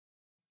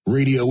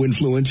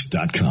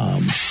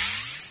RadioInfluence.com.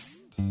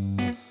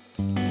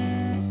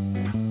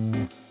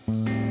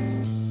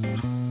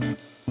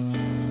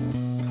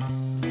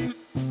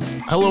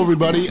 Hello,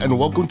 everybody, and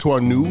welcome to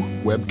our new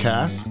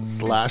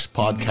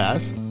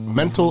webcast/podcast,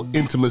 Mental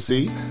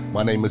Intimacy.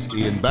 My name is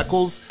Ian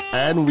Beckles,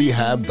 and we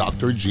have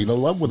Dr. Gina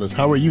Love with us.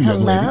 How are you,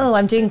 young lady? Hello,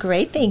 I'm doing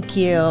great, thank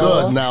you.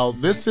 Good. Now,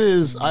 this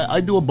is,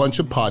 I do a bunch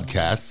of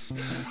podcasts.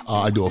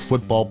 I do a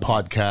football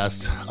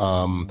podcast.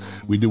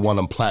 We do one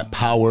on plant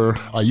power.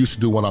 I used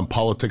to do one on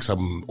politics.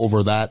 I'm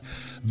over that.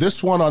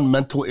 This one on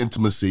mental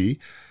intimacy.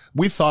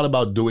 We thought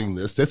about doing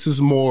this. This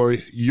is more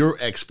your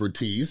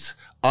expertise.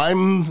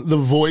 I'm the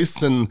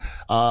voice, and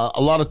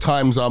a lot of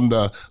times I'm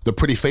the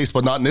pretty face,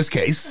 but not in this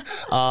case.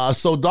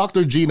 So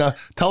Dr. Gina,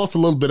 tell us a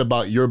little bit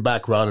about your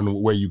background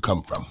and where you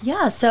come from.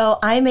 Yeah, so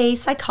I'm a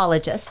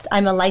psychologist.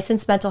 I'm a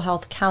licensed mental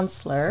health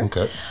counselor.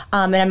 Okay.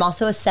 And I'm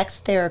also a sex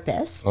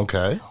therapist.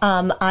 Okay.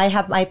 I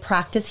have my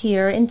practice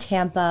here in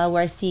Tampa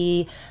where I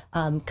see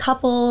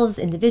couples,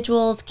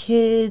 individuals,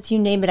 kids, you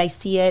name it, I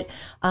see it.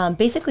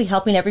 Basically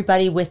helping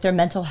everybody with their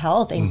mental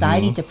health,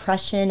 anxiety,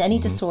 depression, any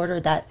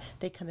disorder that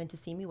they come in to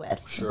see me with.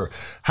 Sure.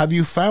 Have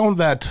you found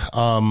that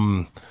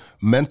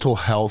mental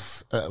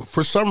health,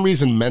 for some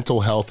reason,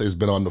 mental health has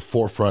been on the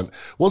forefront,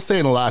 we'll say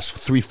in the last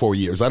 3-4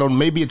 years. I don't,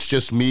 maybe it's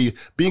just me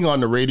being on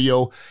the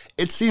radio.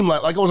 It seemed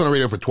like I was on the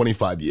radio for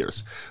 25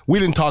 years. We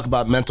didn't talk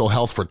about mental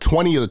health for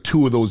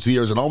 22 of those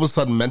years, and all of a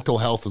sudden mental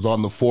health is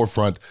on the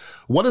forefront.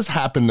 What has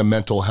happened to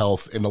mental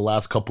health in the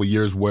last couple of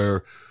years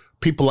where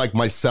people like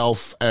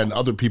myself and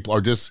other people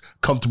are just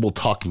comfortable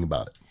talking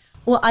about it?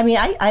 Well, I mean,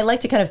 I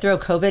like to kind of throw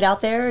COVID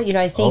out there. You know,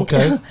 I think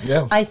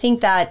I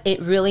think that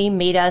it really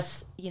made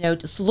us,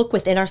 just look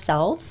within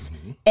ourselves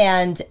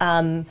and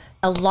a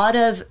lot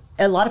of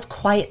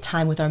quiet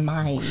time with our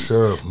minds.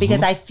 Sure.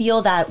 Because I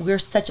feel that we're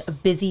such a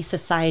busy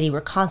society.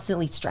 We're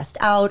constantly stressed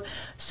out.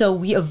 So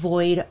we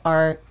avoid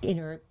our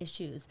inner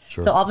issues.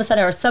 Sure. So all of a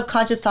sudden our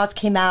subconscious thoughts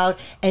came out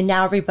and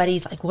now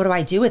everybody's like, what do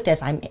I do with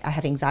this? I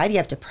have anxiety, I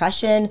have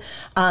depression.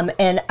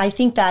 And I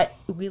think that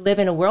we live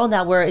in a world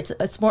now where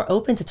it's more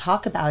open to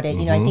talk about it.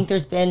 I think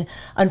there's been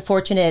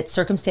unfortunate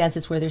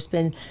circumstances where there's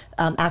been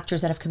actors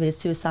that have committed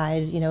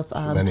suicide,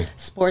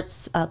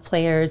 sports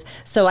players.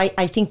 So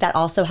I think that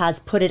also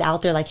has put it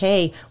out there like,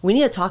 hey, we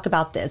need to talk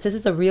about this. This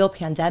is a real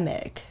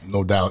pandemic.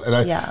 No doubt. And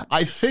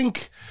I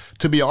think,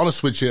 to be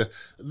honest with you,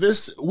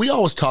 we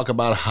always talk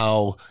about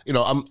how,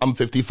 I'm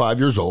 55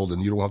 years old,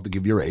 and you don't have to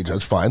give your age,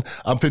 that's fine.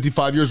 I'm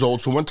 55 years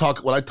old, so when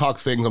I talk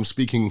things, I'm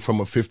speaking from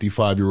a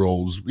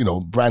 55-year-old's,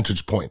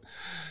 vantage point.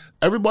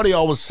 Everybody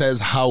always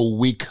says how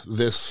weak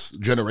this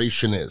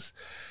generation is.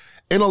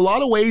 In a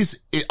lot of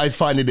ways, I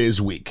find it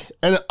is weak.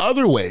 And in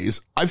other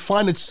ways, I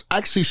find it's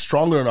actually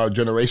stronger in our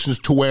generations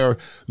to where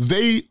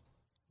they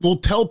will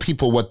tell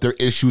people what their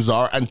issues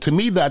are. And to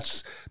me, that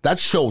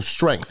shows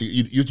strength. Do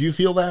you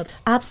feel that?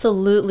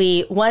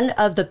 Absolutely. One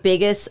of the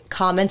biggest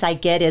comments I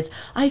get is,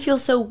 I feel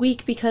so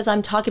weak because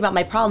I'm talking about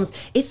my problems.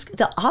 It's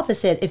the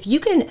opposite. If you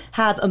can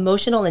have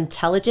emotional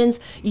intelligence,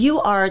 you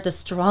are the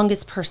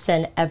strongest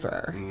person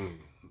ever.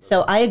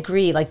 So I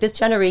agree. Like, this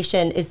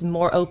generation is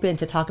more open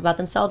to talk about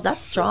themselves.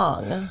 That's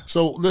strong.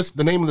 So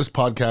the name of this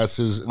podcast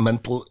is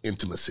Mental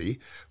Intimacy.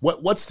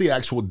 What's the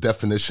actual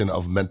definition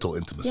of mental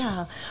intimacy?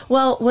 Yeah.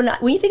 Well, when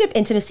you think of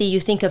intimacy, you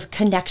think of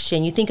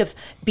connection. You think of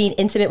being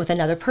intimate with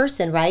another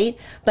person, right?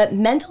 But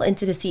mental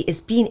intimacy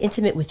is being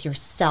intimate with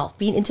yourself,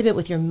 being intimate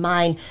with your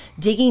mind,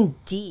 digging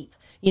deep.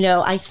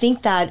 I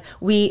think that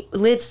we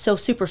live so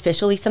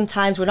superficially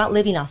sometimes. We're not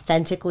living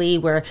authentically.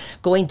 We're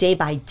going day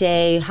by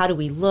day. How do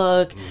we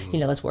look?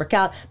 Let's work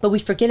out. But we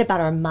forget about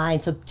our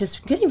mind. So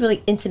just getting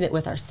really intimate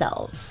with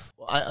ourselves.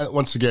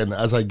 Once again,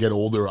 as I get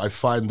older, I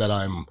find that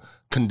I'm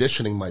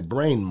conditioning my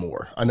brain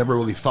more. I never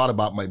really thought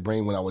about my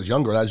brain when I was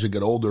younger. As you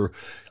get older,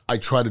 I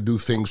try to do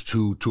things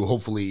to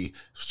hopefully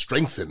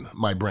strengthen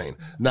my brain.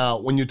 Now,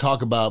 when you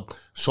talk about,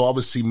 so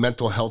obviously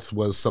mental health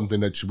was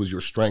something that was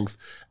your strength,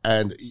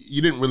 and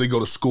you didn't really go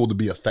to school to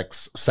be a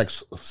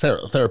sex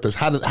therapist.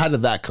 How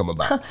did that come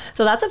about?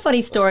 So that's a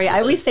funny story.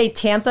 I always say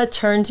Tampa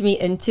turned me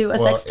into a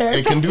sex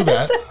therapist. It can do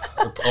that.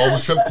 All the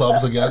strip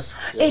clubs, I guess.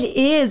 Yeah. It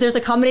is. There's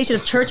a combination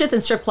of churches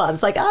and strip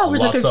clubs. Like, we're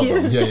so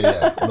confused.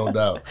 Yeah, no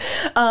doubt.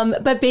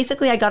 But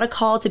basically, I got a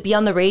call to be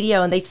on the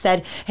radio, and they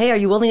said, hey, are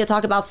you willing to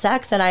talk about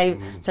sex? And I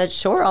said,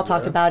 sure, I'll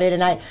talk about it.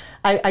 And I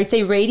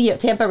say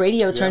Tampa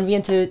radio turned me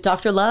into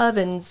Dr. Love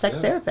and sex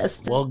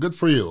therapist. Well, good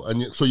for you.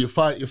 And so you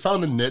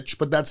found a niche,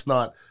 but that's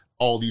not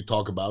all you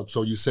talk about.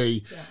 So you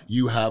say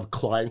you have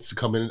clients to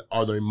come in.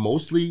 Are they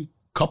mostly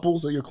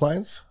couples that your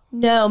clients?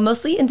 No,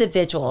 mostly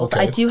individuals.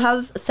 Okay. I do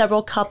have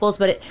several couples,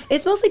 but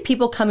it's mostly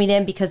people coming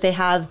in because they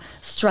have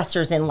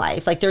stressors in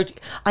life. Like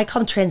I call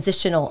them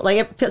transitional.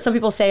 Like some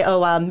people say,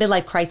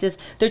 midlife crisis.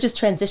 They're just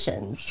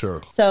transitions.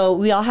 Sure. So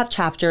we all have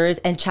chapters,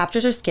 and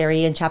chapters are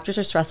scary and chapters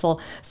are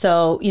stressful.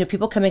 So,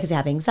 people come in because they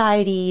have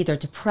anxiety, they're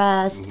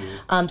depressed.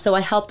 So I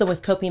help them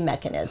with coping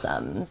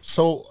mechanisms.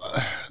 So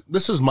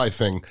this is my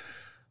thing.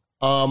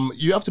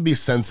 You have to be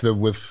sensitive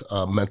with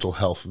mental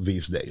health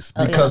these days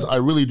because I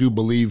really do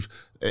believe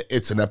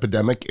it's an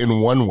epidemic in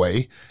one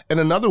way. And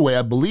another way,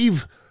 I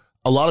believe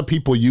a lot of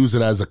people use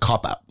it as a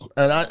cop-out.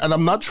 And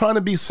I'm not trying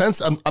to be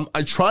sensitive.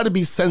 I try to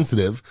be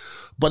sensitive,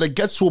 but it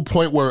gets to a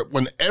point where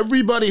when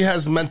everybody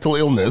has mental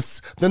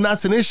illness, then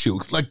that's an issue.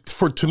 Like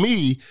to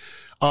me,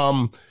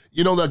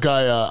 you know that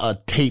guy,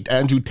 Tate,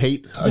 Andrew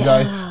Tate,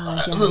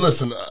 guy?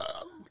 Listen,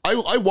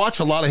 I watch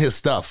a lot of his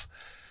stuff.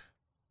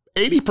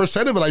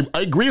 80% of it,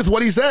 I agree with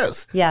what he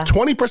says. Yeah.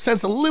 20%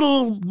 is a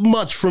little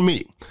much for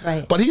me.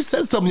 Right. But he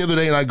said something the other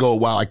day and I go,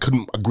 wow, I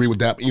couldn't agree with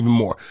that even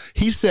more.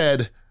 He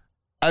said,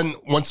 and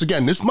once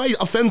again, this might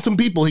offend some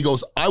people. He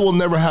goes, I will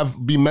never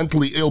be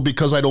mentally ill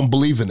because I don't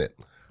believe in it.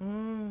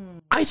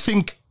 I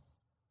think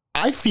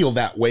I feel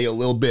that way a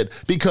little bit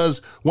because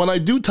when I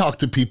do talk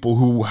to people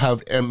who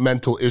have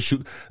mental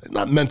issues,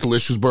 not mental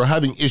issues, but are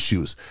having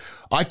issues,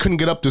 I couldn't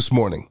get up this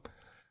morning.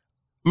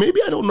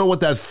 Maybe I don't know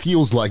what that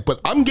feels like, but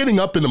I'm getting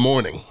up in the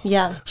morning.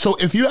 Yeah. So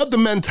if you have the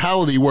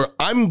mentality where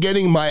I'm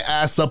getting my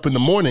ass up in the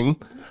morning,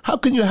 how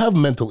can you have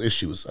mental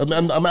issues?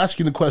 I'm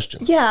asking the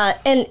question. Yeah,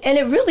 and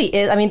it really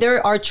is. I mean,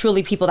 there are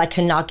truly people that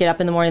cannot get up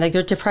in the morning. Like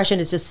their depression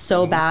is just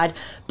so bad.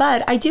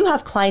 But I do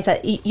have clients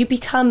that you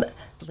become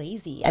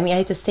lazy. I mean, I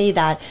hate to say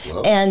that.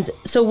 Well, and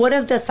so one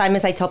of the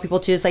assignments I tell people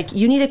too is like,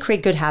 you need to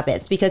create good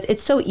habits because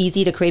it's so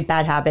easy to create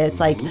bad habits.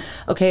 Like,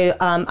 okay,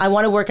 I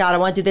want to work out, I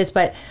want to do this,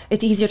 but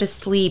it's easier to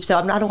sleep. So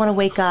I don't want to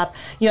wake up.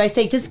 You know, I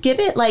say, just give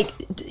it like,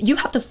 you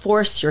have to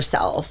force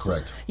yourself.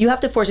 Correct. You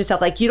have to force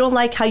yourself. Like, you don't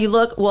like how you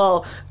look?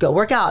 Well, go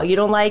work out. You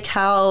don't like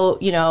how,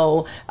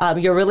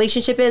 your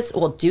relationship is?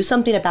 Well, do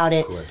something about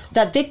it. Correct.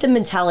 That victim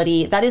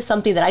mentality, that is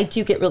something that I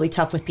do get really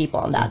tough with people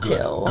on that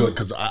too. Good,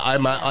 because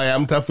I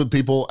am tough with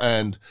people.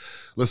 And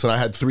listen, I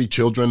had 3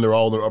 children. They're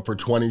all in their upper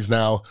 20s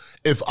now.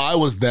 If I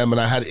was them and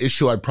I had an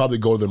issue, I'd probably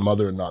go to their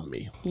mother and not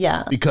me.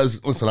 Yeah.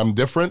 Because, listen, I'm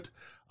different.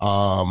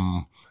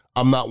 I'm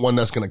not one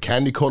that's going to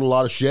candy coat a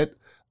lot of shit.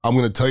 I'm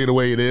going to tell you the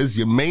way it is.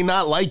 You may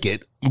not like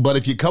it, but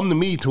if you come to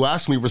me to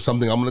ask me for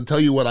something, I'm going to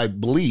tell you what I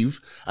believe,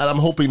 and I'm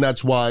hoping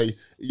that's why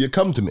you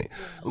come to me.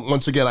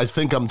 Once again, I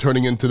think I'm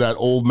turning into that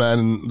old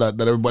man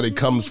that everybody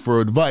comes for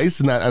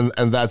advice, and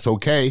that's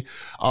okay.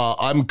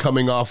 I'm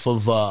coming off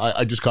of,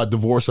 I just got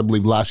divorced, I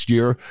believe, last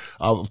year.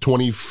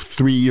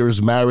 23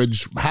 years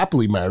marriage,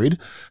 happily married,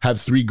 have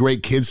 3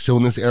 great kids still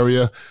in this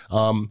area.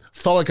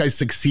 Felt like I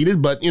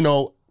succeeded, but, you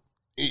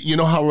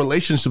know how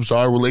relationships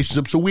are.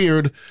 Relationships are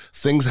weird.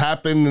 Things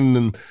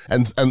happen,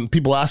 and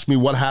people ask me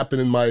what happened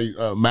in my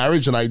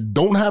marriage, and I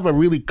don't have a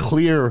really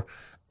clear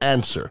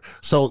answer.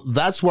 So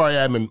that's where I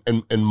am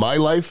in my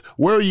life.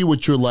 Where are you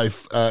with your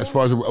life as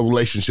far as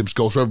relationships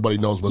go, so everybody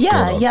knows what's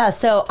going on? Yeah.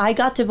 So I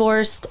got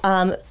divorced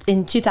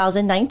in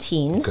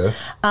 2019. Okay.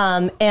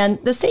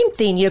 And the same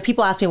thing,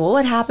 people ask me, well,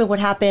 what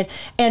happened?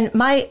 And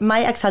my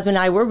ex-husband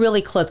and I, we're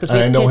really close.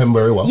 I know him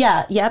very well.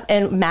 Yeah, yep.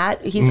 And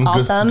Matt, he's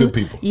awesome. Good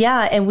people.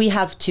 Yeah, and we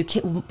have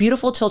 2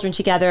 beautiful children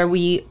together.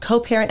 We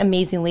co-parent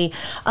amazingly.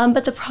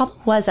 But the problem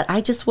was that I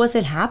just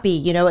wasn't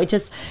happy.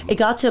 It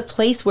got to a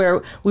place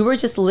where we were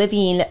just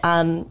living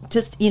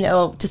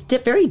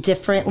very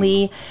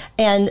differently.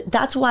 And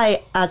that's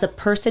why as a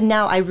person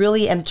now, I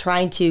really am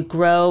trying to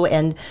grow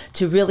and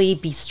to really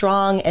be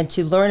strong and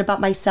to learn about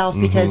myself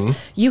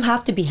because you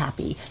have to be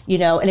happy,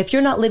 and if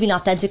you're not living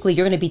authentically,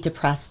 you're going to be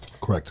depressed.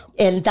 Correct.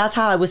 And that's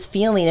how I was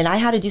feeling, and I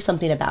had to do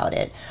something about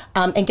it.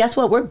 And guess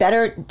what? We're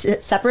better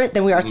separate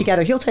than we are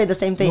together. He'll tell you the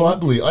same thing. No, I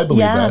believe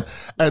that.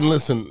 And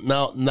listen,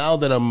 now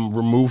that I'm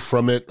removed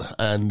from it,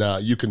 and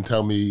you can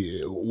tell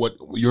me what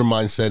your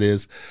mindset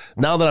is.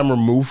 Now that I'm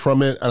removed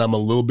from it, and I'm a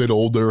little bit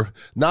older,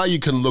 now you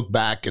can look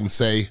back and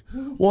say,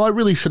 well, I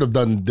really should have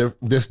done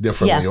this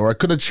differently, or I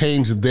could have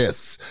changed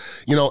this.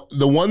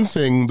 The one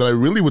thing that I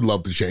really would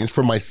love to change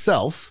for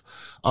myself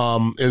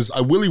is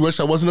I really wish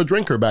I wasn't a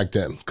drinker back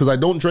then, because I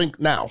don't drink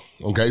now.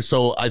 Okay,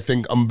 so I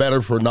think I'm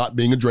better for not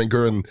being a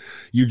drinker, and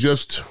you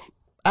just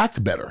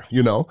act better,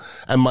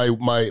 And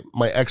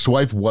my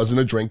ex-wife wasn't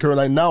a drinker,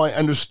 and I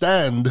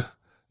understand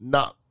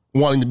not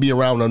wanting to be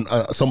around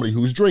somebody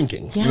who's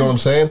drinking. Yeah. You know what I'm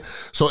saying?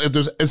 So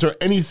is there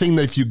anything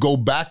that if you go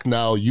back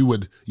now, you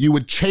would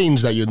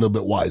change that you're a little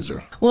bit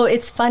wiser? Well,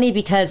 it's funny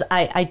because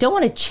I don't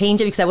want to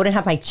change it because I wouldn't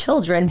have my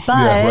children, but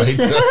right.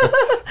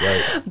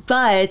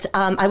 But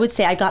I would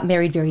say I got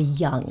married very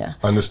young.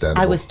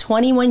 Understandable. I was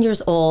 21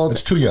 years old.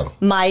 It's too young.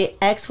 My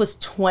ex was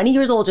 20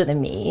 years older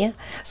than me.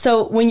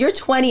 So when you're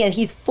 20 and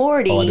he's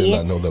 40. Oh, I did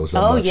not know that was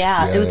that much. Oh,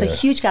 yeah. It was a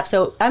huge gap.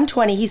 So I'm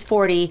 20, he's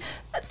 40.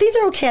 Things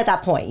are okay at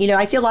that point.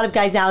 I see a lot of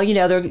guys now,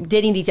 they're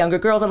dating these younger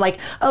girls. I'm like,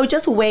 oh,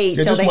 just wait.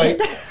 Yeah, just wait.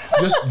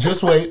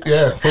 just wait.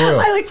 Yeah, for real.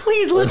 I'm like,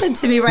 please listen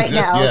to me right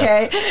now,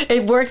 okay?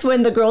 It works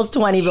when the girl's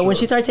 20, but when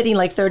she starts hitting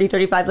like 30,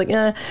 35, like,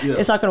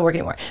 it's not going to work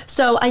anymore.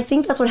 So I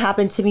think that's what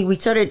happened to me. We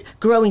started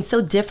growing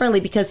so differently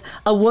because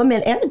a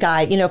woman and a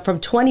guy, from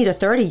 20 to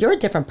 30, you're a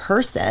different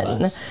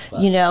person,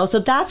 So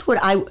that's what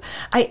I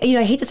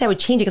hate to say I would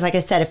change it because, like I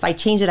said, if I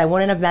changed it, I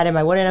wouldn't have met him.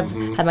 I wouldn't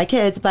have had my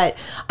kids, but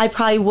I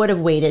probably would have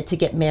waited to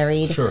get married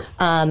married. Sure.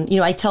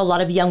 I tell a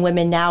lot of young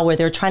women now where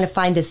they're trying to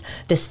find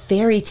this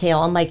fairy tale.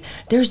 I'm like,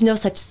 there's no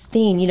such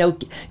thing.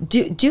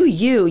 Do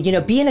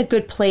you be in a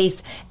good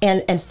place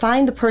and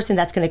find the person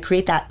that's going to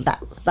create that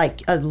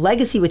like a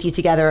legacy with you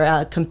together,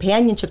 a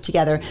companionship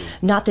together,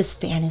 not this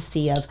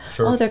fantasy of,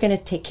 they're going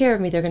to take care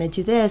of me, they're going to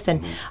do this.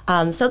 And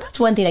so that's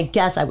one thing I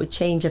guess I would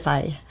change if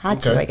I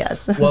had to, I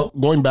guess. Well,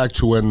 going back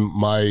to when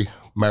my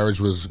marriage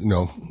was,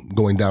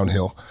 going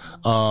downhill,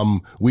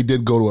 we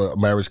did go to a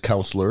marriage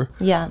counselor.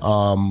 Yeah.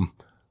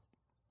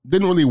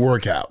 Didn't really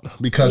work out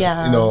because,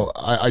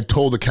 I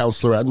told the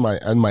counselor and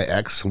my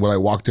ex, when I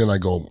walked in, I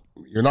go,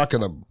 you're not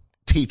going to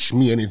teach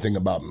me anything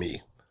about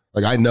me.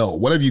 Like, I know.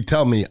 Whatever you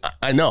tell me,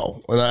 I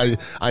know. And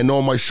I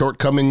know my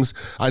shortcomings.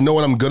 I know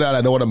what I'm good at.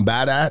 I know what I'm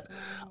bad at.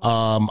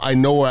 I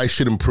know where I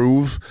should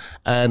improve.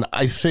 And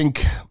I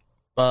think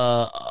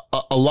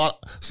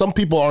some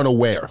people aren't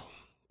aware.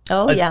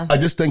 I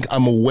just think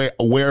I'm aware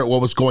of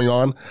what was going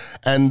on.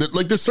 And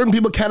like, there's certain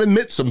people can't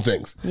admit some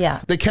things.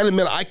 Yeah. They can't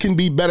admit, I can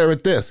be better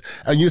at this.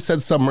 And you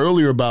said something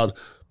earlier about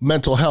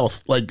mental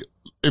health. Like,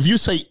 if you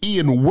say,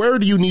 Ian, where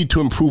do you need to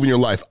improve in your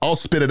life? I'll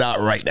spit it out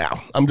right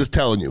now. I'm just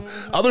telling you.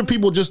 Other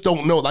people just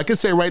don't know. I can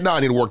say right now, I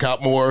need to work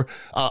out more.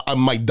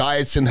 My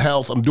diet's in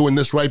health. I'm doing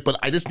this right, but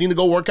I just need to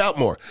go work out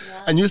more.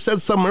 Yeah. And you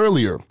said something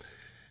earlier.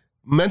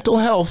 Mental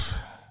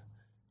health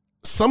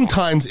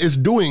sometimes is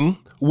doing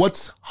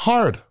what's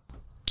hard.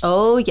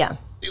 Oh, yeah.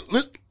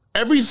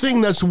 Everything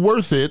that's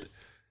worth it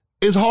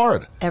is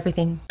hard.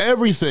 Everything.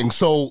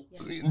 So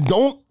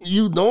don't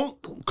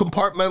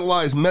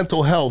compartmentalize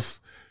mental health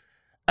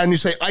and you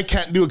say, I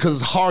can't do it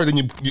because it's hard, and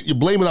you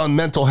blame it on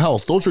mental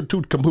health. Those are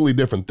two completely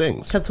different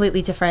things.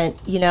 Completely different,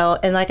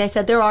 and like I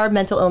said, there are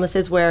mental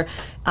illnesses where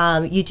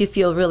you do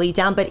feel really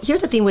down. But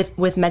here's the thing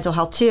with mental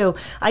health too.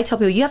 I tell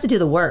people you have to do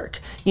the work.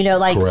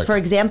 Correct. For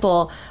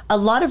example, a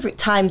lot of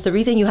times the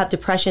reason you have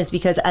depression is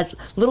because as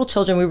little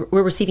children,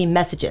 we're receiving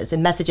messages,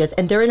 and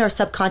they're in our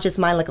subconscious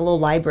mind like a little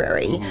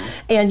library.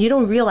 Mm-hmm. And you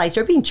don't realize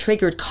you're being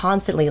triggered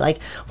constantly.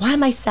 Like, why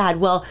am I sad?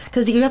 Well,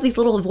 because you have these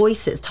little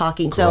voices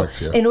talking. Correct,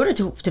 so in order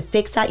to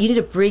fix that, you need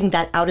to bring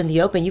that out in the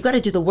open. You got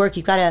to do the work.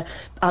 You got to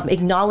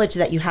acknowledge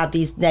that you have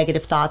these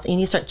negative thoughts, and you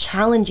need to start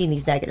challenging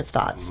these negative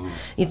thoughts. Mm-hmm.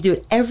 You have to do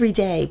it every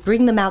day.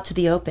 Bring them out to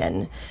the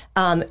open,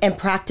 and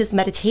practice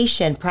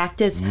meditation.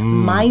 Practice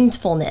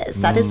mindfulness.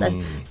 That is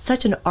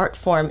such an art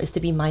form, is to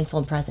be mindful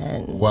and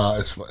present. Well,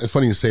 it's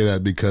funny you say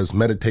that, because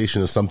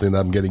meditation is something that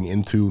I'm getting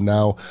into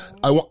now.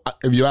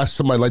 If you ask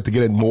somebody I'd like to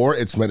get in more,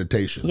 it's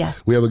meditation.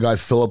 Yes. We have a guy,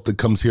 Philip, that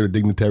comes here to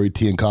Dignitary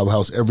Tea in Cobb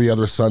House every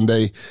other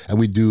Sunday, and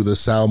we do the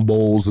sound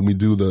bowls and we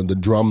do the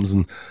drums,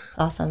 and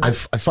awesome. I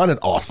find it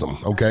awesome.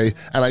 Okay,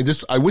 and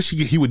I wish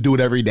he would do it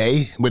every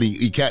day, but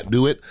he can't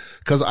do it,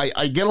 because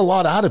I get a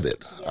lot out of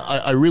it.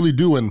 I really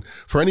do. And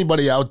for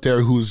anybody out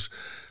there who's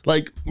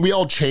like, we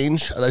all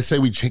change, and I say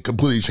we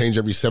completely change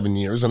every 7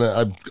 years, and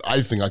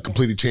I think I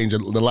completely changed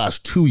in the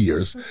last 2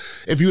 years.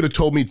 If you would have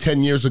told me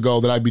 10 years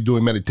ago that I'd be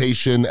doing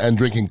meditation and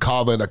drinking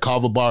kava in a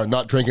kava bar and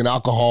not drinking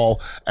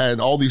alcohol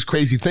and all these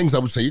crazy things, I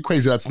would say, you're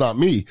crazy, that's not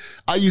me.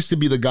 I used to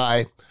be the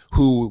guy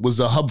who was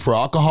a hub for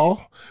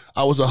alcohol.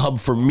 I was a hub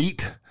for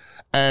meat.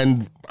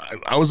 And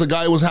I was a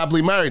guy who was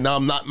happily married. Now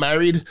I'm not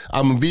married.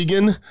 I'm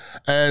vegan,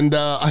 and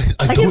I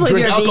don't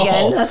drink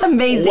alcohol. Vegan. That's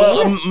amazing.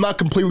 Well, I'm not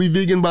completely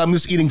vegan, but I'm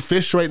just eating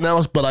fish right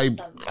now. But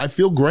I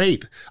feel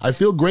great. I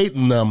feel great,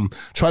 and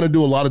trying to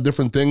do a lot of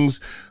different things.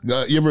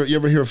 You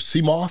ever hear of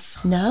sea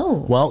moss?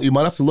 No. Well, you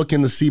might have to look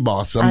into sea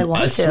moss.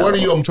 I swear to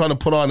you, I'm trying to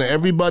put on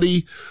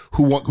everybody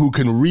who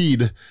can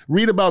read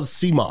about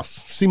sea moss.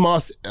 Sea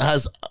moss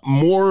has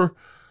more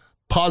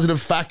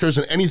positive factors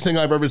than anything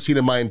I've ever seen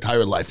in my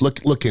entire life.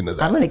 Look into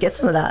that. I'm going to get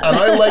some of that.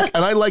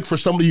 And I like for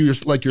somebody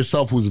who's like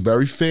yourself, who's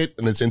very fit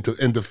and it's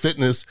into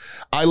fitness,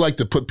 I like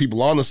to put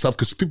people on this stuff,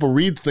 because people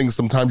read things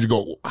sometimes, you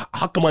go,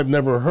 how come I've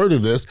never heard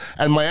of this?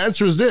 And my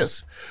answer is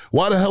this: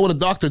 why the hell would a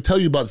doctor tell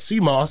you about sea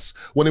moss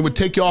when it would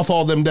take you off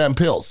all them damn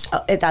pills?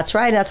 That's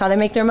right. That's how they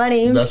make their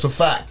money. That's a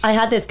fact. I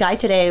had this guy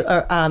today,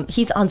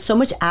 he's on so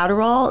much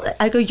Adderall.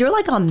 I go, you're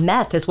like on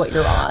meth is what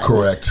you're on.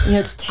 Correct.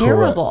 It's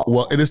terrible. Correct.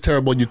 Well, it is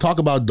terrible. And you talk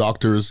about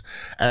doctors,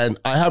 and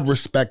I have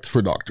respect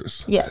for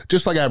doctors. Yeah.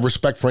 Just like I have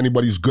respect for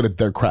anybody who's good at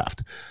their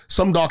craft.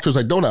 Some doctors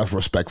I don't have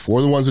respect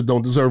for, the ones that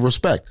don't deserve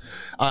respect.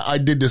 I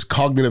did this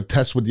cognitive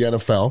test with the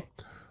NFL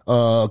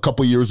a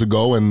couple of years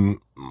ago, and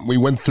we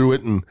went through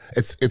it, and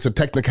it's a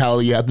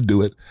technicality, you have to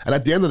do it. And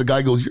at the end of the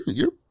guy goes,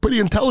 you're pretty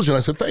intelligent. I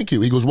said, thank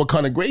you. He goes, what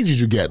kind of grades did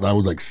you get? And I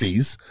was like,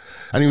 C's.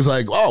 And he was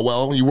like, oh,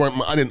 well, you weren't,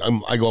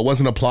 I go, I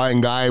wasn't an applying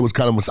guy.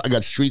 I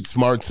got street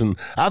smarts. And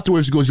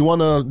afterwards he goes, you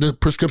want the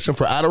prescription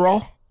for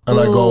Adderall? And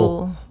I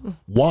go,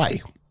 why?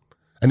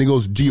 And he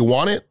goes, do you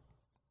want it?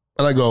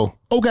 And I go,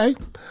 okay.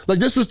 Like,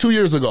 this was 2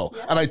 years ago.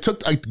 Yeah. And I took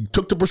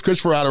the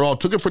prescription for Adderall,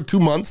 took it for 2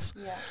 months,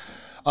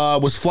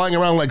 was flying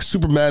around like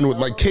Superman with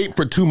my cape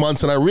for 2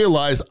 months. And I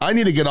realized I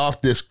need to get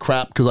off this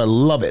crap because I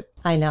love it.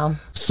 I know.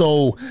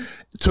 So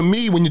to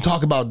me, when you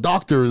talk about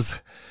doctors,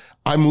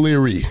 I'm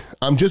leery.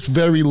 I'm just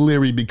very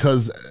leery,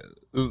 because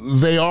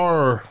they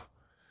are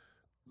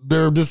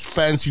they're just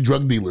fancy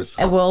drug dealers.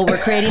 And well, we're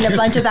creating a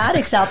bunch of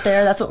addicts out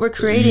there. That's what we're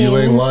creating. You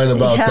ain't lying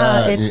about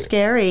that. It's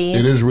scary.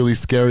 It is really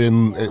scary.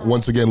 And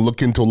once again,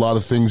 look into a lot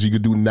of things you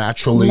could do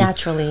naturally.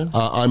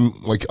 I'm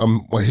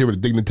here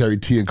at Dignitary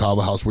Tea and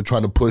Kava House. We're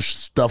trying to push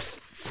stuff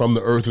from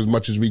the earth as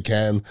much as we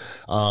can.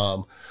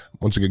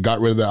 Once again, got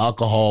rid of the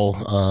alcohol.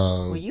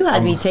 Well, you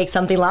had me take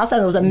something last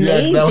time. It was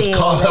amazing. Yeah,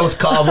 that was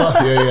Kava.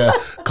 Yeah.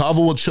 Kava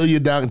will chill you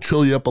down and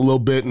trill you up a little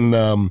bit and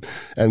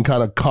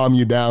kind of calm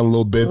you down a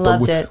little bit.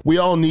 Loved but it. We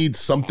all need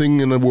something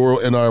in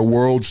our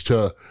worlds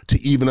to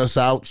even us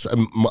out.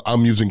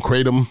 I'm using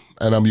Kratom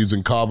and I'm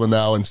using Kava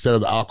now instead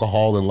of the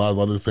alcohol and a lot of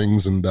other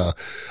things. And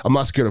I'm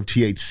not scared of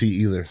THC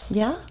either.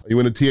 Yeah. Are you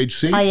into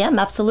THC? I am,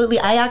 absolutely.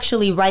 I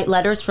actually write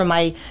letters for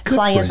my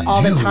clients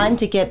all the time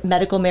to get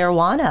medical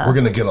marijuana. We're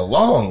going to get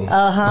along.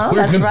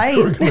 That's right.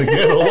 We're going to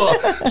get along.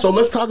 So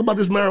let's talk about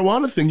this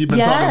marijuana thing you've been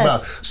talking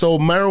about. So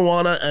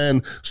marijuana,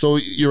 and so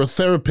you're a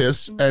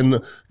therapist,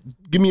 and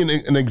give me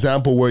an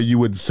example where you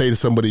would say to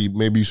somebody,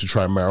 maybe you should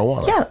try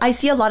marijuana. Yeah, I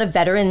see a lot of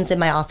veterans in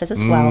my office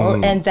as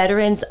well. And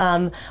veterans,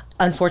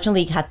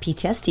 unfortunately, have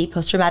PTSD,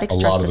 post-traumatic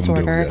stress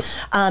disorder. Yes.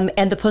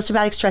 And the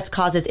post-traumatic stress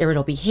causes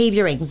irritable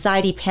behavior,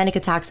 anxiety, panic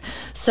attacks.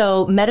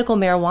 So medical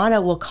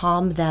marijuana will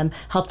calm them,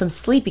 help them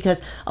sleep, because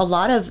a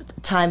lot of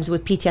times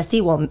with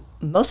PTSD, well,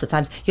 most of the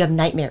times, you have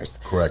nightmares.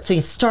 Correct. So you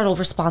have startled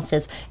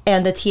responses,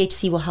 and the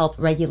THC will help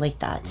regulate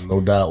that.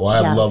 No doubt. Well, I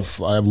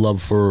have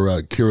love for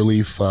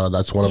Curaleaf.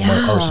 That's one of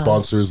our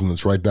sponsors, and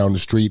it's right down the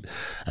street.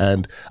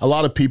 And a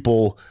lot of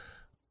people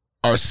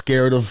are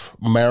scared of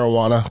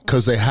marijuana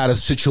because they had a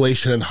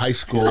situation in high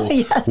school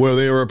where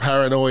they were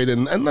paranoid,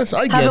 and I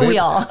get Haven't it. we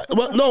all?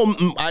 Well, no,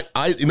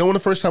 I when the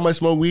first time I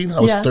smoked weed,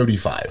 I was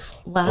 35.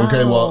 Wow.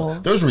 Okay, well,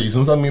 there's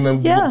reasons. I mean,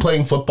 I'm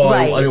playing football.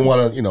 Right. I didn't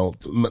want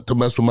to, to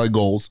mess with my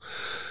goals,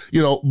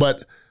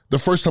 but the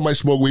first time I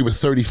smoked weed was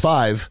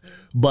 35.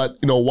 But,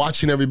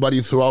 watching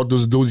everybody throughout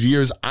those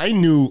years, I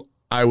knew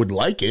I would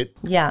like it.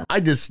 Yeah. I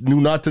just knew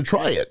not to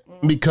try it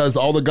because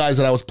all the guys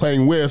that I was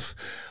playing with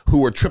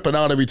who were tripping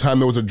out every time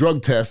there was a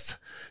drug test,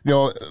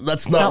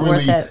 that's not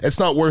really, it's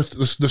not worth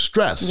the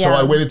stress. Yeah. So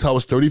I waited till I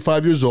was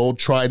 35 years old,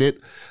 tried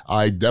it.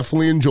 I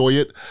definitely enjoy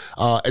it.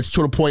 It's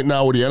to the point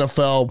now where the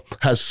NFL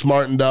has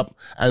smartened up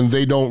and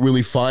they don't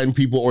really fine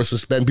people or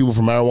suspend people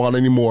for marijuana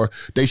anymore.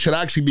 They should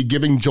actually be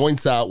giving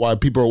joints out while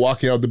people are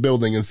walking out the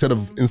building instead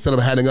of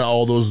handing out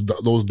all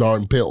those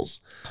darn pills.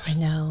 I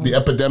know. The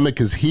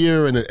epidemic is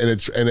here and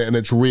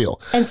it's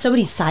real. And so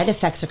many side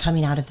effects are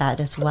coming out of that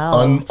as well.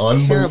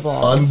 It's terrible.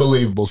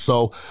 Unbelievable.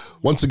 So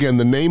once again,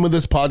 the name of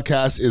this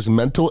podcast is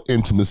Mental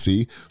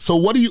Intimacy. So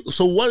what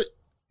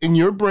in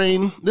your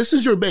brain, this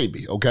is your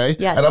baby, okay?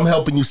 Yes. And I'm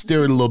helping you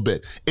steer it a little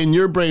bit. In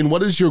your brain,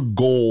 what is your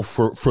goal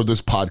for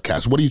this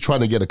podcast? What are you trying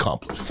to get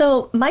accomplished?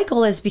 So my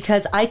goal is,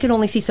 because I can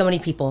only see so many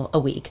people a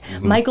week,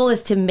 my goal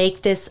is to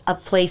make this a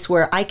place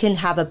where I can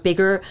have a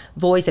bigger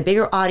voice, a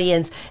bigger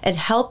audience, and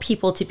help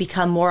people to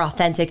become more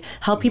authentic,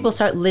 help people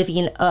start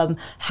living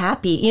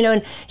happy.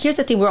 And here's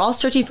the thing, we're all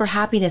searching for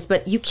happiness,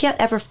 but you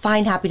can't ever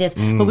find happiness,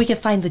 but we can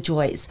find the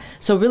joys.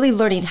 So really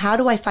learning, how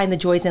do I find the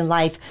joys in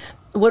life?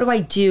 What do I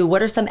do?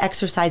 What are some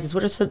exercises?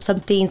 What are some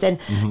things? And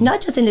not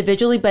just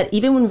individually, but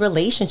even in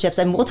relationships.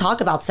 And we'll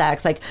talk about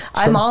sex. Like, sure.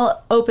 I'm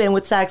all open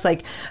with sex.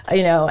 Like,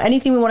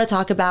 anything we want to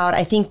talk about.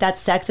 I think that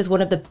sex is one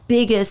of the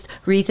biggest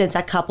reasons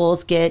that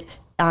couples get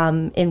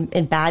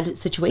in bad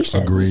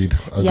situations. Agreed.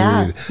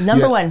 Yeah,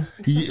 number one.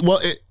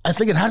 Well, I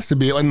think it has to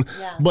be.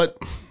 But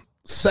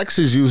sex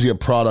is usually a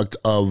product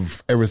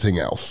of everything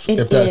else.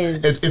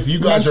 If you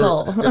guys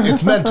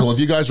it's mental. If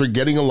you guys are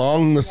getting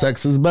along, the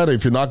sex is better.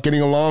 If you're not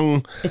getting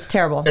along, it's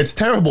terrible. It's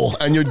terrible.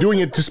 And you're doing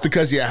it just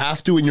because you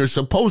have to and you're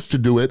supposed to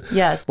do it.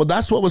 Yes. Well,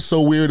 that's what was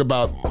so weird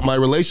about my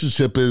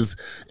relationship is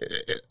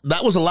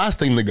that was the last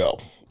thing to go.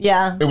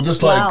 Yeah. It was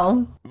just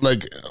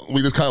like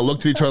we just kind of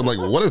looked at each other like,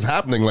 what is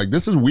happening? Like,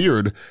 this is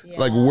weird. Yeah.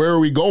 Like, where are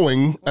we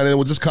going? And it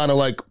was just kind of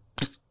like,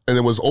 and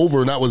it was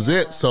over and that was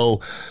it. So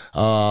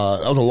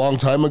that was a long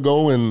time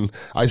ago, and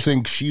I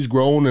think she's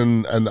grown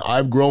and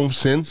I've grown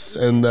since,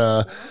 and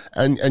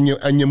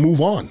you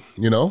move on,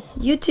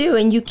 You do,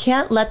 and you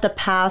can't let the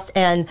past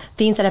and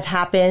things that have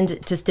happened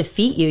just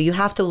defeat you. You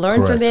have to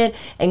learn from it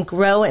and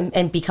grow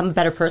and become a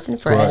better person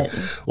for it.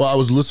 Well, I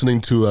was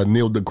listening to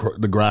Neil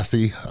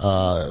deGrasse,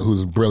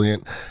 who's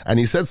brilliant, and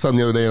he said something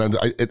the other day, and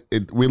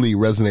it really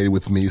resonated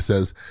with me. He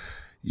says,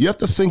 you have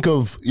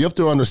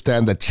to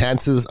understand that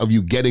chances of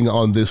you getting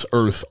on this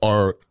earth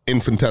are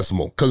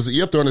infinitesimal, because you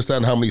have to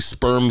understand how many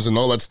sperms and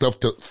all that stuff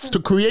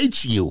to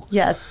create you.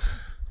 Yes.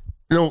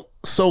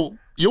 So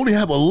you only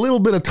have a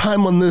little bit of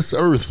time on this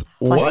earth.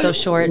 Why so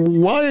short?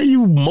 Why are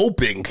you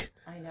moping?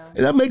 I know.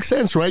 That makes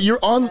sense, right? You're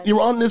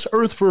on this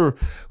earth for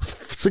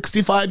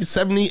 65,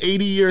 70,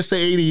 80 years, say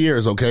 80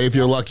 years, okay, if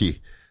you're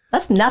lucky.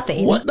 That's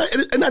nothing.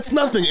 And that's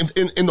nothing.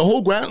 In the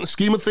whole grand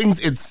scheme of things,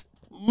 it's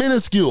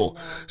minuscule.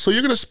 So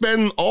you're going to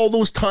spend all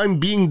those time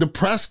being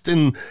depressed,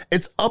 and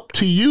it's up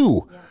to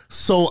you.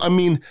 So, I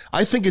mean,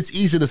 I think it's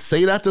easy to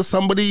say that to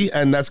somebody,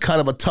 and that's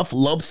kind of a tough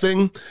love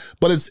thing,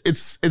 but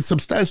it's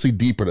substantially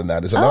deeper than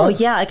that, is it not? Oh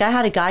yeah, like I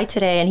had a guy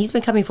today, and he's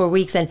been coming for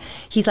weeks, and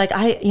he's like,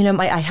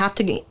 I have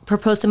to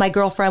propose to my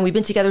girlfriend. We've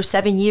been together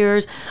 7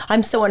 years.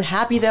 I'm so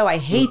unhappy though. I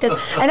hate this.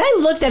 And I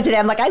looked at him today.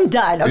 I'm like, I'm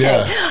done.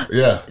 Okay,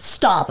 yeah.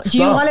 Stop. Do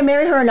you want to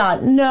marry her or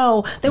not?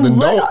 No. Then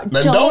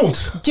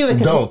don't do it.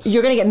 Don't.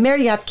 You're gonna get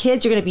married. You're gonna have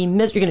kids. You're gonna be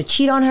miserable. You're gonna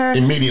cheat on her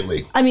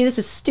immediately. I mean, this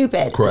is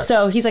stupid. Correct.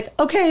 So he's like,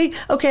 okay,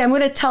 I'm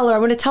gonna tell her.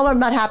 I'm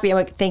not happy. I'm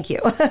like, thank you.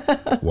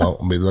 Well,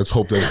 maybe let's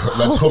hope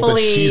that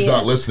she's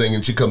not listening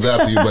and she comes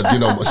after you. But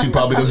she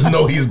probably doesn't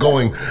know he's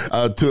going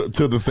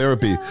to the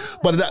therapy.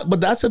 But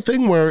that's a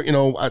thing where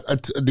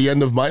at the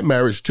end of my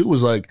marriage too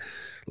was like,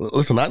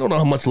 listen, I don't know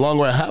how much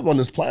longer I have on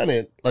this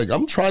planet. Like,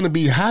 I'm trying to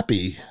be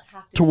happy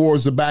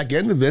towards the back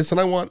end of this, and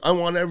I want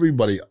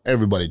everybody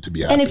to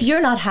be happy. And if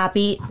you're not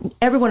happy,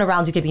 everyone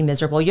around you could be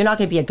miserable. You're not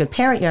going to be a good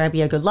parent. You're not going to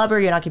be a good lover.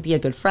 You're not going to be a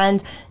good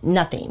friend.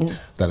 Nothing.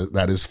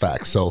 That is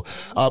fact. So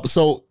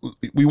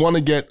we want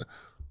to get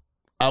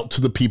out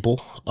to the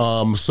people.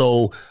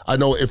 So I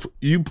know if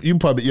you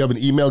have an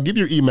email, give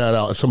your email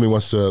out if somebody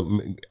wants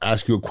to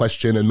ask you a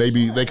question, and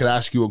maybe they could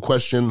ask you a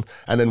question,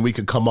 and then we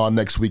could come on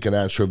next week and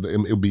answer.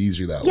 It'll be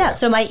easier that way. Yeah,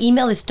 so my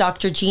email is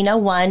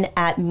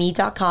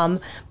drgina1@me.com,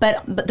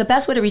 but the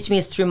best way to reach me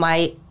is through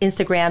my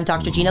Instagram,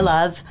 Dr. Gina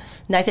Love.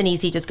 Nice and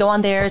easy. Just go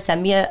on there,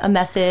 send me a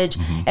message,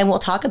 and we'll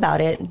talk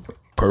about it.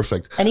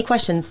 Perfect. Any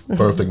questions?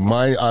 Perfect.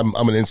 I'm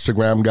an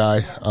Instagram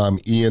guy.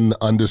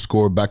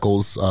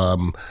 Ian_Beckles.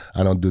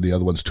 I don't do the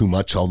other ones too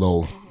much,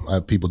 although I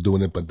have people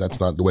doing it, but that's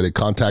not the way they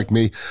contact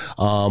me.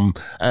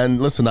 And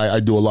listen,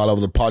 I do a lot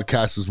of the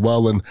podcasts as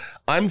well, and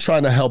I'm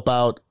trying to help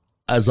out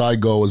as I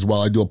go as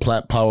well. I do a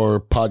Plant Power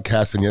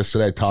podcast, and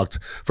yesterday I talked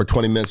for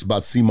 20 minutes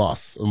about sea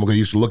moss. And we're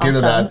going to look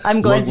into that.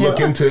 I'm going to look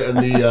into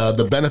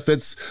the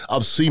benefits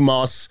of sea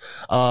moss.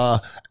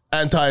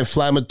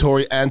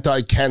 Anti-inflammatory,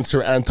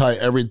 anti-cancer,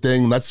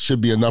 anti-everything. That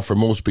should be enough for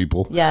most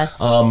people. Yes.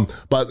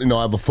 But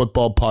I have a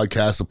football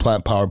podcast, a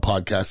Plant Power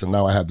podcast, and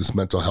now I have this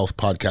mental health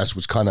podcast,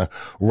 which kind of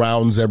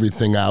rounds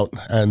everything out.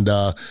 And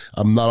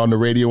I'm not on the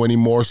radio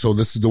anymore, so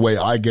this is the way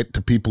I get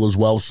to people as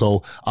well.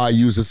 So I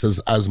use this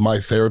as my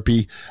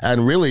therapy.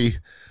 And really,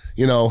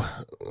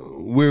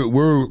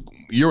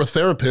 you're a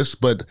therapist,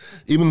 but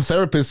even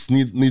therapists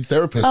need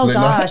therapists. Oh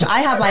gosh,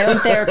 I have my own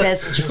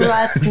therapist.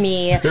 Trust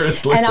me.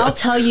 Seriously. And I'll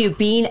tell you,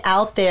 being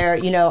out there,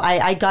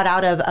 I got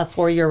out of a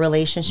 4-year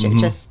relationship.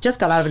 Just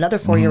got out of another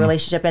 4-year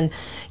relationship, and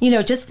you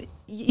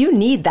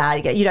need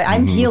that.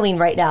 I'm healing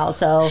right now,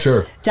 so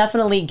sure.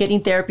 Definitely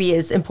getting therapy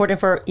is important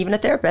for even a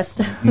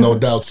therapist. No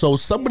doubt. So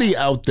somebody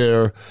out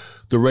there,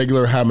 the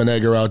regular ham and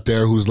egger out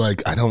there, who's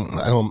like,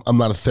 I'm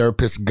not a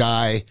therapist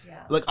guy. Yeah.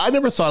 Like, I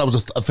never thought I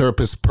was a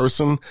therapist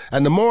person,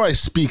 and the more I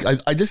speak,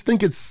 I just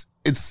think it's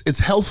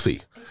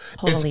healthy.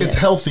 Totally it's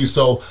healthy.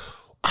 So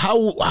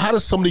how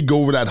does somebody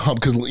go over that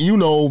hump? Because you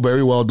know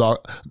very well,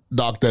 Doc,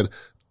 that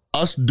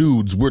us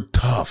dudes, we're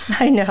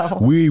tough. I know.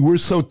 We're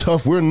so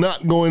tough. We're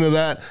not going to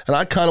that. And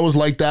I kind of was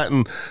like that.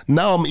 And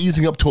now I'm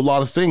easing up to a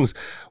lot of things.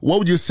 What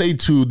would you say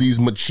to these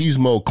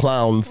machismo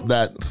clowns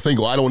that think,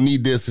 I don't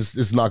need this.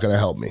 It's not going to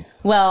help me?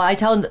 Well, I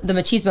tell the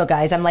machismo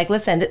guys, I'm like,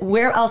 listen,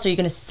 where else are you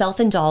going to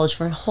self-indulge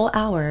for a whole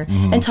hour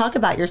and talk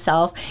about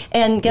yourself?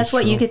 And guess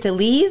what? True. You get to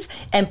leave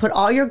and put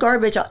all your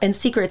garbage and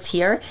secrets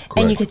here. Correct.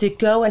 And you get to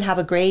go and have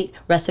a great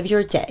rest of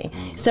your day.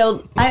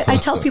 So I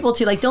tell people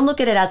to, don't look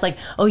at it as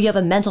you have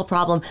a mental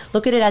problem.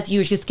 Look at it as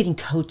you're just getting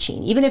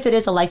coaching. Even if it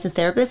is a licensed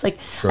therapist,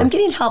 sure. I'm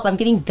getting help. I'm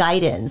getting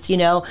guidance,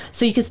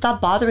 so you can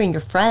stop bothering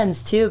your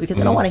friends too, because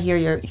I don't want to hear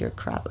your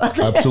crap.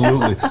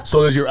 Absolutely.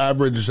 So does your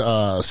average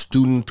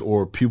student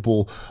or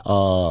pupil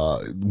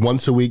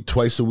once a week,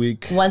 twice a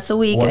week? Once a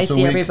week, I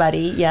see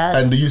everybody.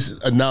 Yes.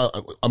 And now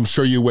I'm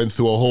sure you went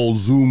through a whole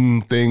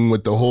Zoom thing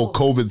with the whole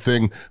COVID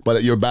thing,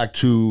 but you're back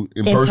to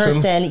in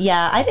person.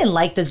 Yeah, I didn't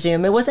like the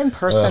Zoom. It wasn't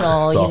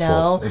personal. It's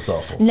awful. It's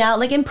awful. Now,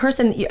 in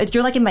person,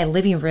 you're in my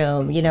living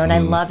room, and I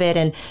love it,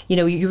 and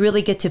you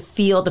really get to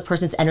feel the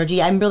person's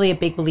energy. I'm really a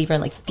big believer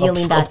in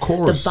feeling the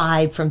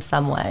vibe from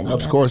someone.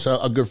 Of course,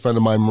 a good friend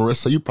of mine,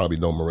 Marissa. You probably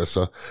know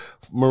Marissa.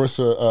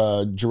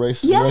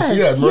 Gerace.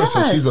 Yes, Marissa.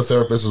 Yes. She's a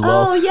therapist as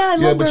well. Oh yeah, I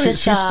love but Marissa.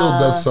 she still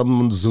does some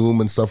on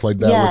Zoom and stuff like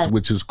that,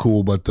 which is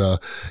cool. But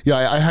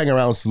I hang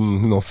around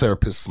some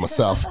therapists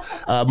myself.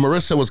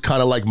 Marissa was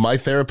kind of like my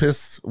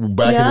therapist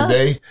back in the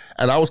day,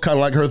 and I was kind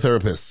of like her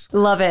therapist.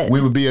 Love it.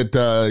 We would be at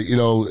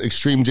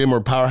Extreme Gym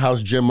or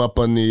Powerhouse Gym up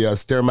on the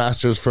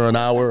Stairmasters for an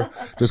hour,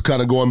 just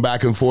kind of going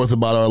back and forth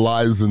about our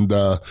lives. And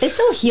it's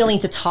so healing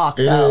to talk.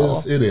 It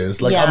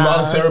is. I'm not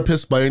a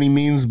therapist by any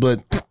means,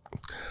 but.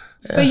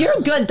 But you're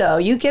good, though.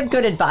 You give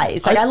good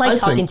advice. I like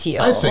talking to you.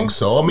 I think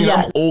so. I mean,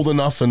 yes. I'm old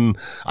enough, and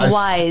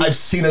I've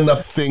seen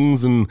enough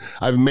things, and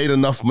I've made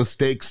enough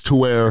mistakes to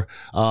where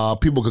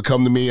people could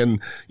come to me. And,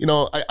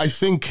 I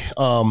think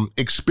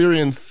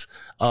experience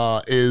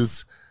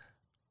is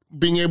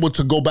being able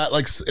to go back,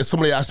 like if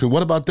somebody asks me,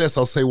 what about this?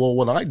 I'll say, well,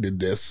 when I did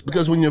this,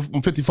 because when you're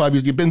 55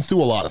 years, you've been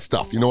through a lot of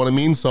stuff, you know what I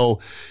mean?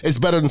 So it's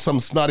better than some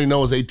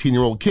snotty-nosed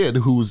 18-year-old kid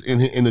who's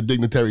in the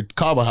dignitary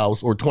Kava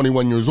house or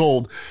 21 years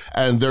old,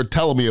 and they're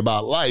telling me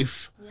about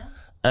life. Yeah.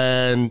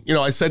 And, you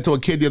know, I said to a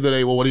kid the other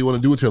day, well, what do you want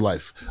to do with your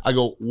life? I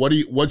go,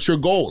 what's your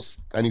goals?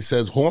 And he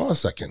says, hold on a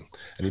second.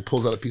 And he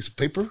pulls out a piece of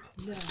paper,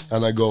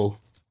 and I go,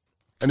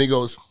 and he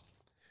goes,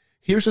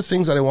 here's the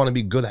things that I want to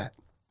be good at.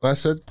 And I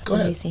said, go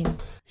ahead.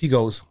 He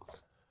goes,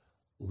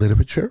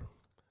 literature,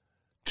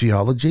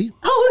 geology,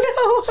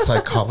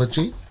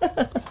 psychology.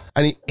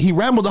 And he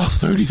rambled off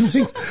 30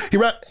 things.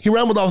 He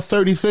rambled off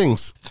 30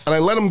 things. And I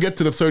let him get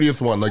to the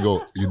 30th one. I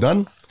go, you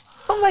done?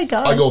 Oh my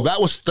God. I go,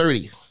 that was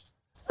 30.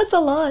 That's a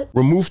lot.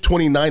 Remove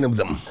 29 of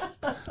them.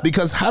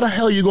 Because how the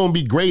hell are you going to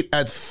be great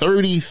at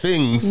 30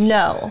 things?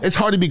 No. It's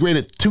hard to be great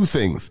at 2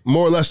 things,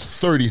 more or less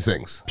 30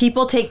 things.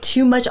 People take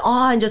too much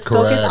on, just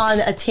focus on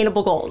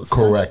attainable goals.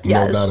 Correct.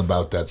 Yes. No doubt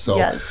about that. So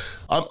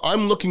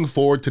I'm looking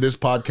forward to this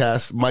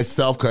podcast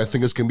myself because I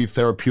think it's going to be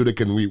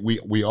therapeutic and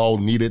we all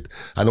need it.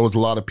 I know there's a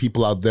lot of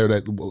people out there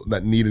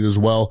that need it as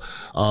well.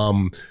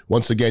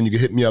 Once again, you can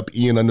hit me up,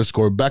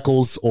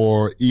 Ian_Beckles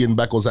or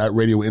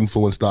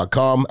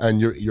ianbeckles@radioinfluence.com.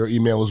 And your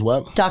email is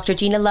what? Dr.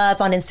 Gina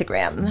Love on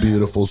Instagram.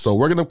 Beautiful. So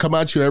we're going to come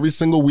at you every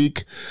single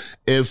week.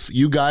 If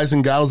you guys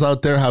and gals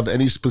out there have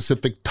any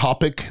specific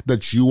topic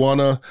that you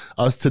want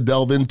us to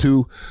delve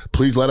into,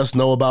 please let us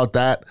know about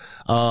that.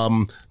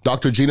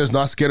 Dr. Gina's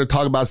not scared to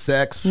talk about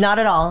sex. Not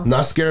at all.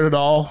 Not scared at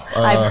all.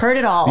 I've heard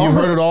it all. You've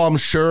heard it all, I'm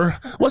sure.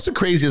 What's the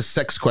craziest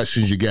sex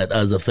questions you get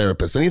as a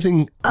therapist?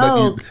 Anything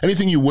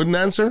you wouldn't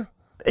answer?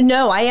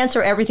 No, I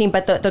answer everything,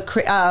 but I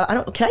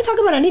don't. Can I talk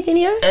about anything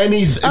here?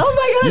 Anything. Oh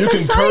my God, you I'm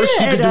can excited. curse.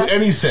 You can do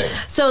anything.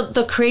 So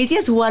the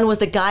craziest one was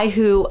the guy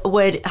who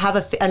would have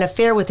an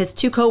affair with his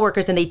 2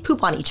 coworkers, and they'd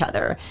poop on each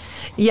other.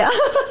 Yeah.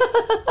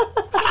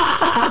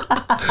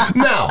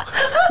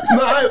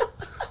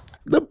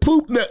 The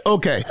poop.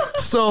 Okay,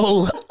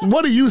 so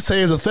what do you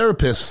say as a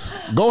therapist?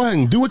 Go ahead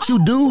and do what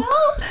you do.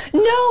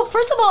 No,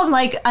 first of all, I'm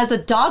like, as a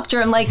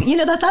doctor, I'm like,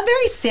 that's not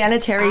very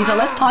sanitary. So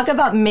let's talk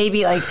about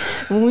maybe what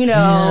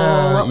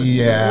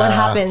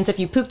happens if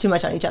you poop too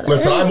much on each other.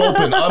 Listen, I'm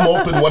open.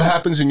 What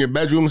happens in your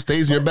bedroom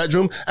stays in your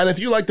bedroom. And if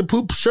you like to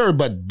poop, sure,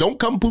 but don't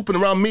come pooping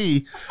around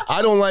me.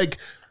 I don't like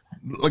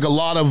a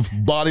lot of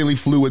bodily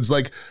fluids.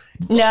 Like,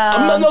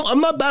 no,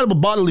 I'm not bad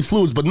about bodily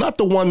fluids, but not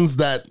the ones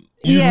that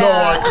you know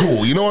aren't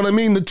cool. You know what I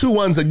mean? The 2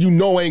 ones that you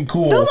know ain't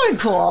cool. Those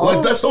aren't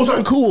cool. Those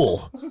aren't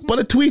cool.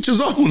 But to each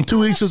his own.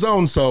 To each his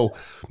own. So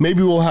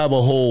maybe we'll have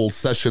a whole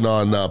session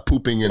on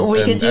pooping and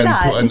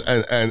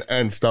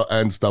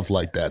stuff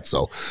like that.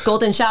 So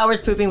golden showers,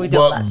 pooping, we do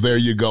that. There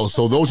you go.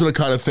 So those are the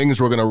kind of things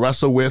we're going to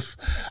wrestle with.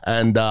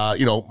 And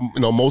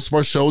most of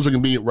our shows are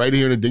going to be right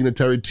here in the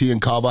Dignitary Tea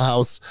and Kava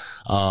House.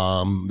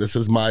 This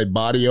is my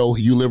barrio.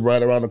 You live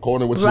right around the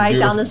corner. Right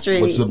down the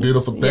street. Which is a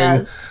beautiful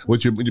thing.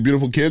 With your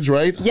beautiful kids,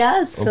 right? Yes.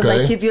 Okay.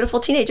 My 2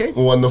 beautiful teenagers.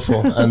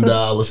 Wonderful. And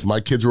listen,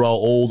 my kids are all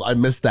old. I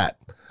miss that.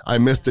 I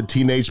missed the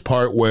teenage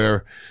part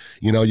where,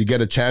 you get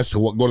a chance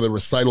to go to the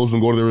recitals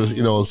and go to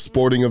the,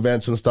 sporting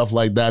events and stuff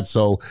like that.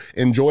 So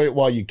enjoy it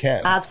while you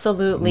can.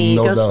 Absolutely. It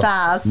goes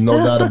fast.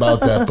 No doubt about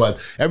that. But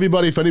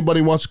everybody, if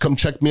anybody wants to come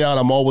check me out,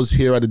 I'm always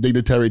here at the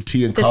Dignitary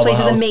Tea and Kava House. This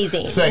place is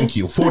amazing. Thank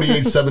you.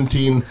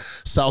 4817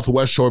 South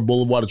West Shore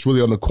Boulevard. It's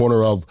really on the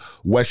corner of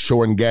West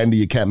Shore and Gandhi.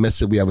 You can't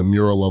miss it. We have a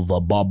mural of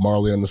Bob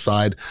Marley on the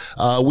side.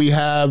 We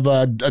have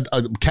a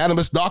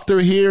cannabis doctor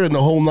here in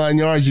the whole 9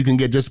 yards. You can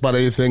get just about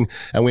anything.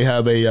 And we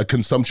have a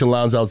consumption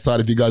lounge outside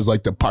if you guys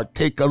like to partake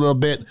a little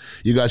bit.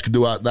 You guys could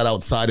do that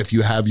outside if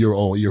you have your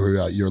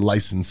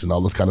license and all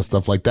this kind of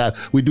stuff like that.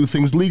 We do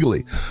things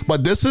legally.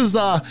 But this is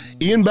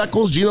Ian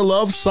Beckles, Gina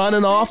Love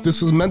signing off.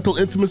 This is Mental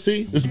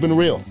Intimacy. This has been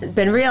real. It's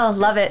been real.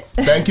 Love it.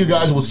 Thank you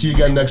guys. We'll see you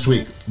again next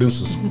week.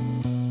 Deuces.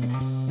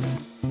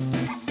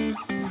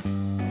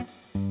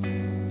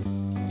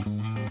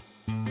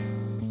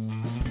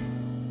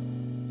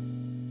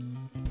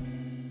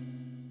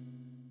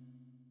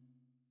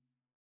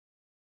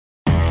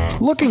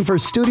 Looking for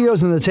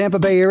studios in the Tampa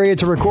Bay area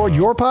to record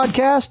your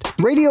podcast?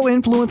 Radio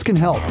Influence can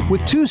help.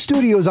 With 2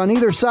 studios on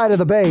either side of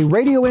the bay,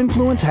 Radio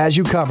Influence has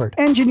you covered.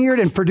 Engineered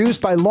and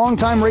produced by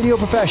longtime radio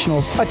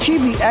professionals,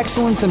 achieve the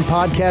excellence in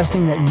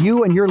podcasting that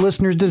you and your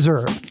listeners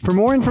deserve. For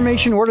more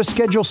information or to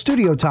schedule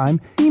studio time,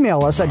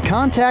 email us at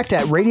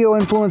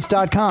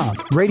contact@radioinfluence.com.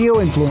 Radio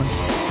Influence.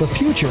 The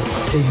future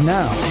is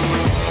now.